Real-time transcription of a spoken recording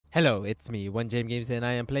Hello, it's me, 1JMGames, and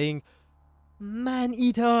I am playing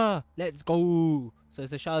ManEater. Let's go! So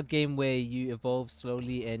it's a shark game where you evolve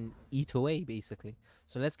slowly and eat away, basically.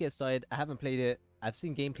 So let's get started. I haven't played it. I've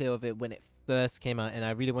seen gameplay of it when it first came out, and I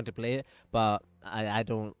really want to play it, but I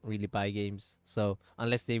don't really buy games. So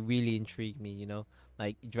unless they really intrigue me,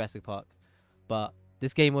 like Jurassic Park. But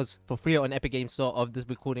this game was for free on Epic Games Store of this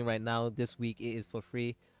recording right now. This week it is for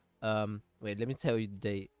free. Wait, let me tell you the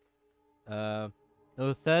date. Uh,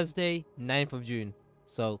 no, Thursday, 9th of June.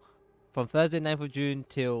 So from Thursday, 9th of June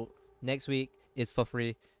till next week, it's for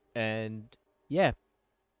free. And yeah,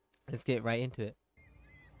 let's get right into it.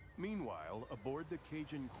 Meanwhile, aboard the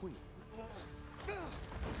Cajun Queen,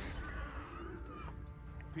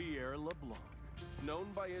 Pierre LeBlanc, known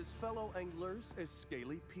by his fellow anglers as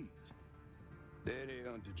Scaly Pete. Daddy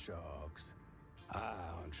hunted sharks. I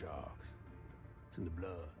hunt sharks. It's in the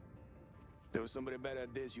blood. There was somebody better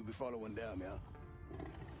at this, you be following them, yeah?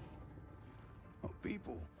 Oh,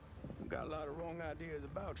 people got a lot of wrong ideas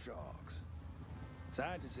about sharks.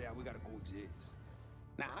 Scientists say we gotta coexist.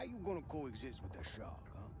 Now, how you gonna coexist with that shark,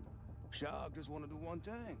 huh? Shark just wanna do one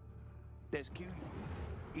thing. That's kill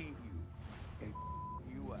you, eat you, and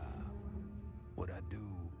you out. What I do,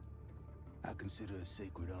 I consider a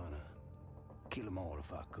sacred honor. Kill them all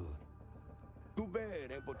if I could. Too bad,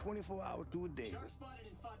 they put 24 hours to a day. Shark spotted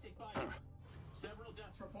in Fatik Bay. Several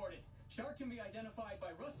deaths reported. Shark can be identified by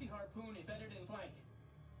rusty harpoon embedded in flank.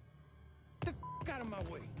 Get the out of my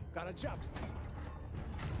way. Got a job to do.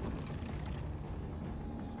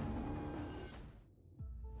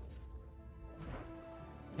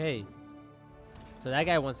 Okay. So that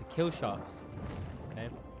guy wants to kill sharks. Okay.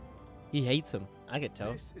 He hates them. I could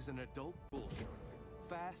tell. This is an adult bull shark.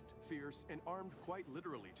 Fast, fierce, and armed quite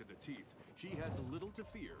literally to the teeth. She has little to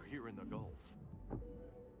fear here in the Gulf.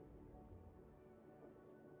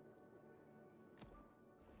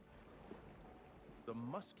 The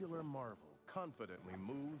muscular marvel confidently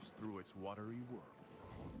moves through its watery world.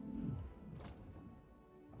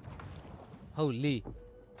 Holy.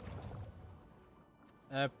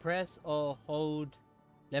 Press or hold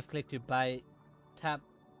left click to bite. Tap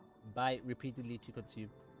bite repeatedly to consume.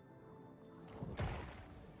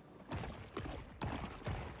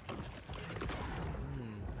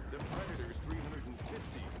 The predator's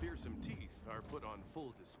 350 fearsome teeth are put on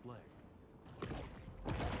full display.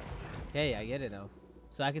 Okay, I get it now.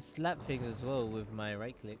 So I can slap things as well with my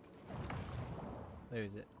right click. Where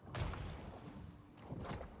is it?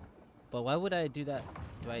 But why would I do that?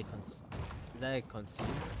 Is that I consume?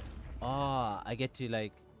 Oh, I get to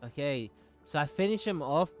like, okay. So I finish them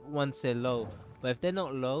off once they're low. But if they're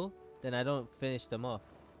not low, then I don't finish them off.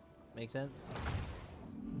 Make sense?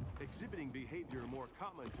 Exhibiting behavior more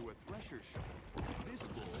common to a thresher shark, this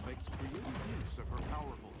bull makes creative use of her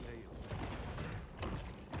powerful tail.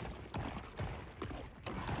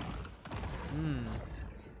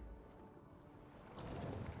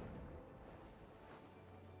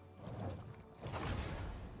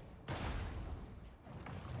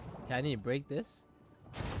 Can I break this?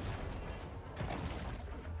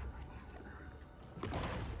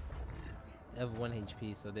 They have 1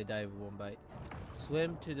 HP, so they die with 1 bite.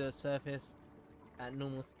 Swim to the surface at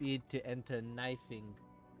normal speed to enter knifing.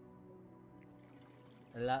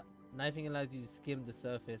 Knifing allows you to skim the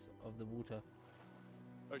surface of the water.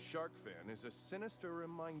 A shark fin is a sinister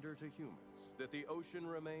reminder to humans that the ocean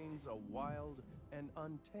remains a wild and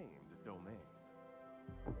untamed domain.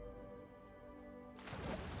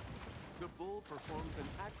 The bull performs an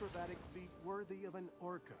acrobatic feat worthy of an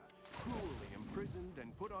orca, cruelly imprisoned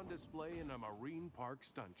and put on display in a marine park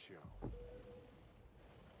stunt show.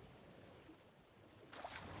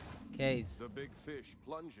 Okay. The big fish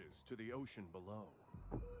plunges to the ocean below.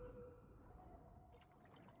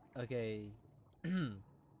 Okay.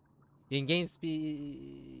 You can gain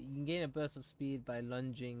speed. You can gain a burst of speed by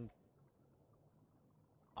lunging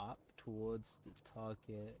up towards the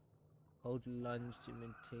target. Hold lunge to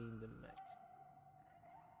maintain the max.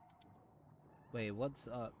 Wait, what's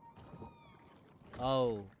up?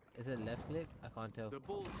 Oh, is it left click? I can't tell. The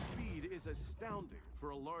bull's speed is astounding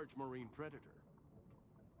for a large marine predator.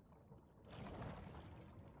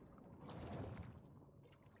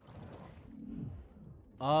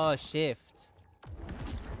 Oh, shift.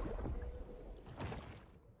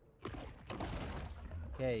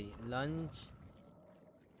 Okay, lunge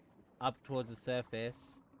up towards the surface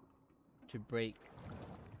to break.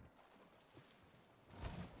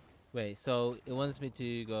 Wait, so it wants me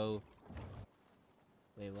to go.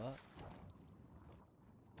 Wait, what?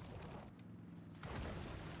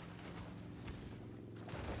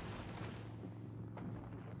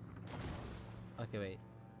 Okay, wait.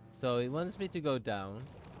 So it wants me to go down.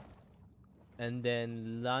 and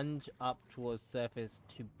then lunge up towards surface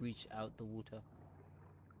to breach out the water.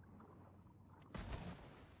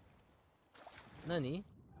 Nani?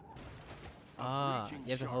 Ah, breaching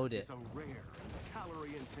you have to shark hold it. is a rare and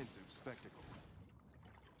calorie-intensive spectacle.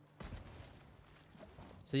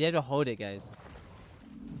 So you have to hold it, guys.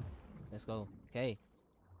 Let's go. Okay.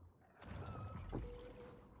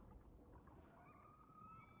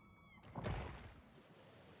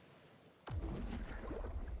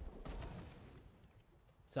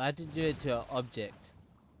 So I had to do it to an object.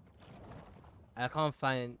 I can't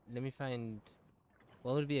find. Let me find.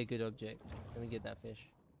 What would be a good object? Let me get that fish.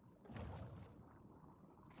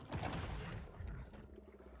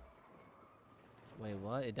 Wait,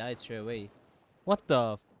 what? It died straight away. What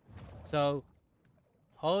the? So,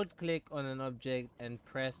 hold click on an object and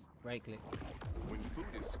press right click. When food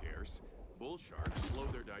is scarce, bull sharks slow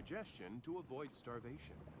their digestion to avoid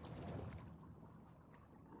starvation.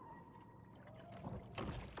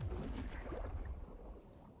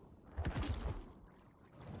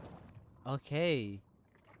 Okay.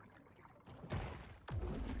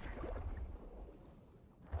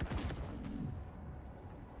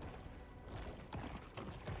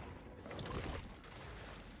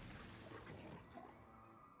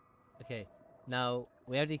 Okay. Now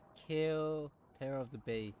we have to kill Terror of the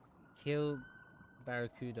Bay. Kill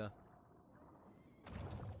Barracuda.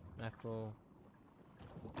 Mackerel.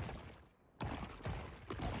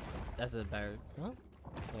 That's a barracuda. Huh?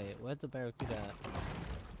 Wait, where's the Barracuda at?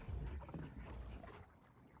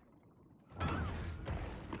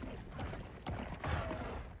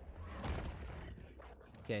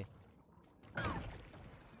 Okay. I'm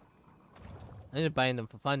just buying them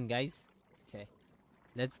for fun, guys. Okay.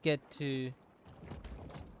 Let's get to...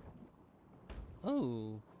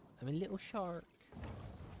 Oh, I'm a little shark.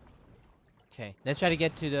 Okay, let's try to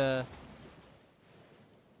get to the...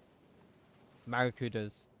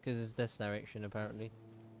 Barracudas, because it's this direction, apparently.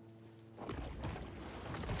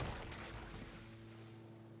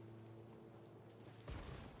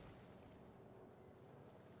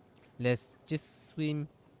 Let's just swim.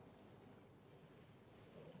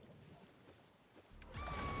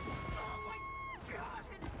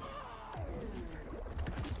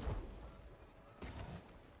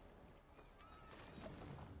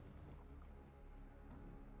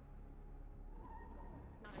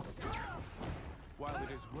 While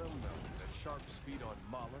it is well known that sharks feed on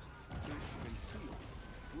mollusks, fish, and seals,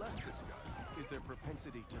 less discussed is their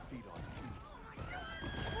propensity to feed on food.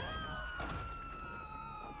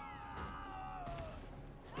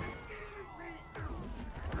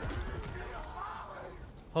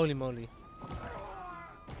 Holy moly.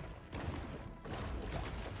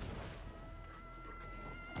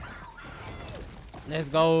 Let's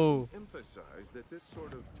go. Emphasize that this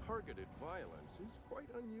sort of targeted violence is quite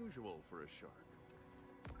unusual for a shark.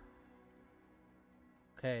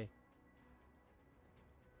 Okay.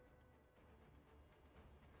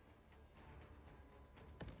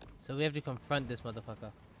 So we have to confront this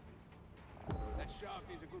motherfucker. That shark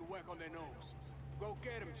needs a good whack on their nose. Go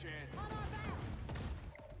get him, Chad.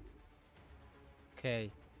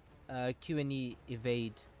 Okay. Q and E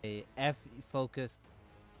evade. F focus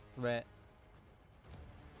threat.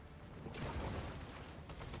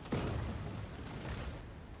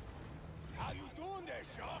 How you doing there,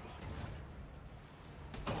 shark?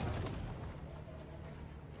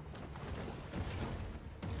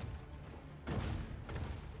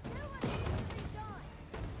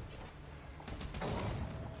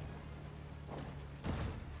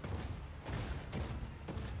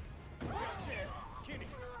 Chad, Kenny,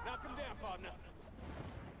 knock him down, partner.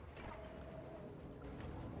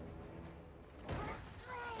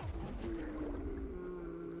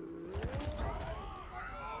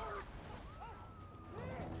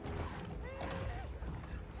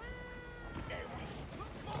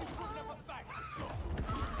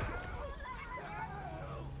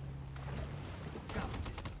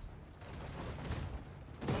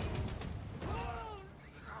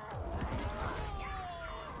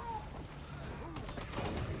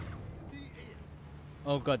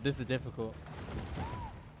 Oh god, this is difficult.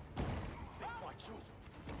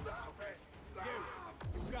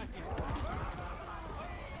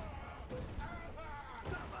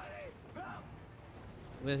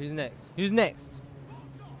 Well, who's next? Who's next?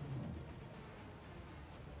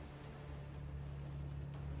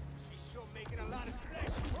 She's sure making a lot of splash.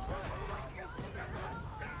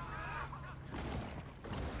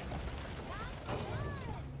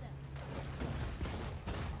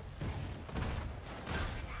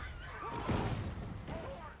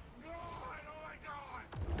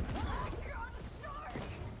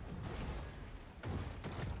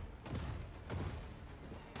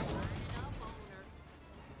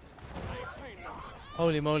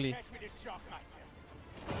 Holy moly. Catch me this shark myself.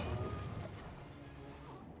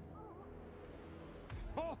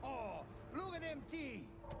 Oh, look at them teeth.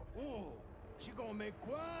 Oh, she gonna make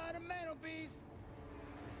quite a mantelpiece.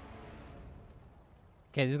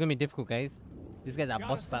 Okay, this is gonna be difficult, guys. This guy's a Got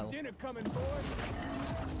boss us some battle. dinner coming, boys.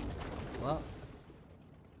 What?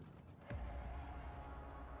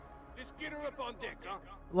 Let's get her up on deck, huh?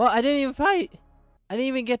 What? I didn't even fight. I didn't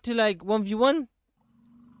even get to like 1v1.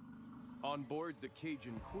 On board the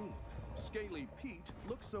Cajun Queen, Scaly Pete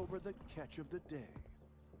looks over the catch of the day.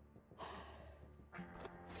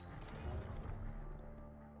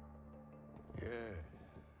 Yeah,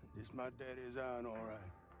 this my daddy's iron, all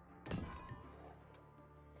right.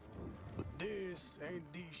 But this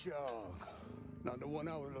ain't the shark. Not the one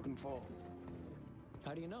I was looking for.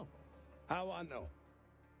 How do you know? How I know?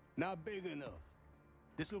 Not big enough.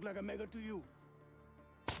 This look like a mega to you?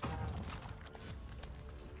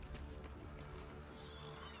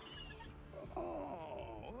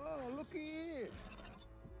 Oh, well, looky here.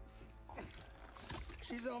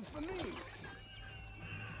 She's on for me.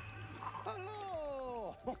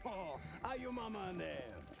 Hello! How your mama and them?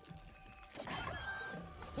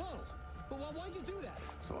 Whoa! But why'd you do that?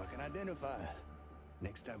 So I can identify her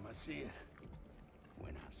next time I see her.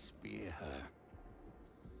 When I spear her.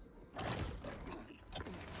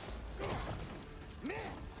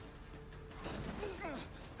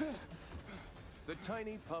 The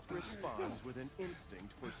tiny pup responds with an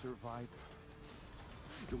instinct for survival.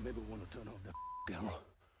 You maybe want to turn off that camera.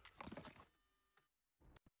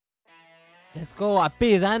 Let's go. I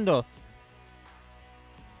bit his hand off.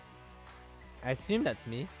 I assume that's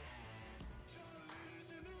me.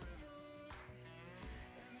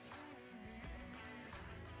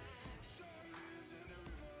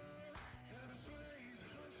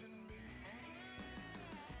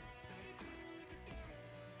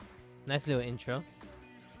 Nice little intro.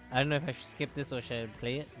 I don't know if I should skip this or should I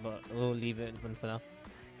play it, but we'll leave it for now.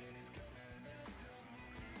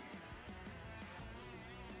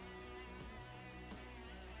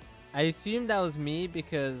 I assume that was me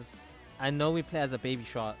because I know we play as a baby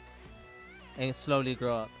shark and slowly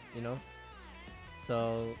grow up, you know?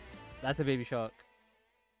 So that's a baby shark.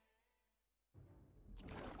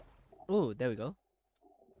 Oh, there we go.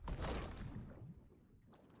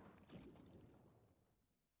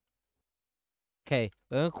 Okay,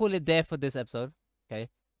 we're gonna call it there for this episode. Okay,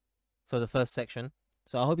 so the first section.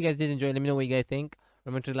 So I hope you guys did enjoy. Let me know what you guys think.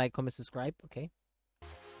 Remember to like, comment, subscribe. Okay,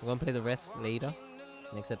 we're gonna play the rest later,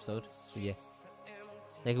 next episode. So yeah,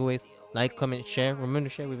 like always, like, comment, share. Remember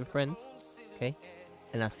to share with your friends. Okay,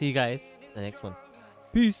 and I'll see you guys in the next one.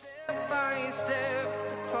 Peace. By step,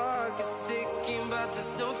 the clock is ticking, but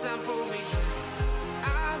there's no time for me.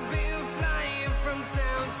 I've been flying from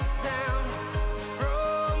town to town.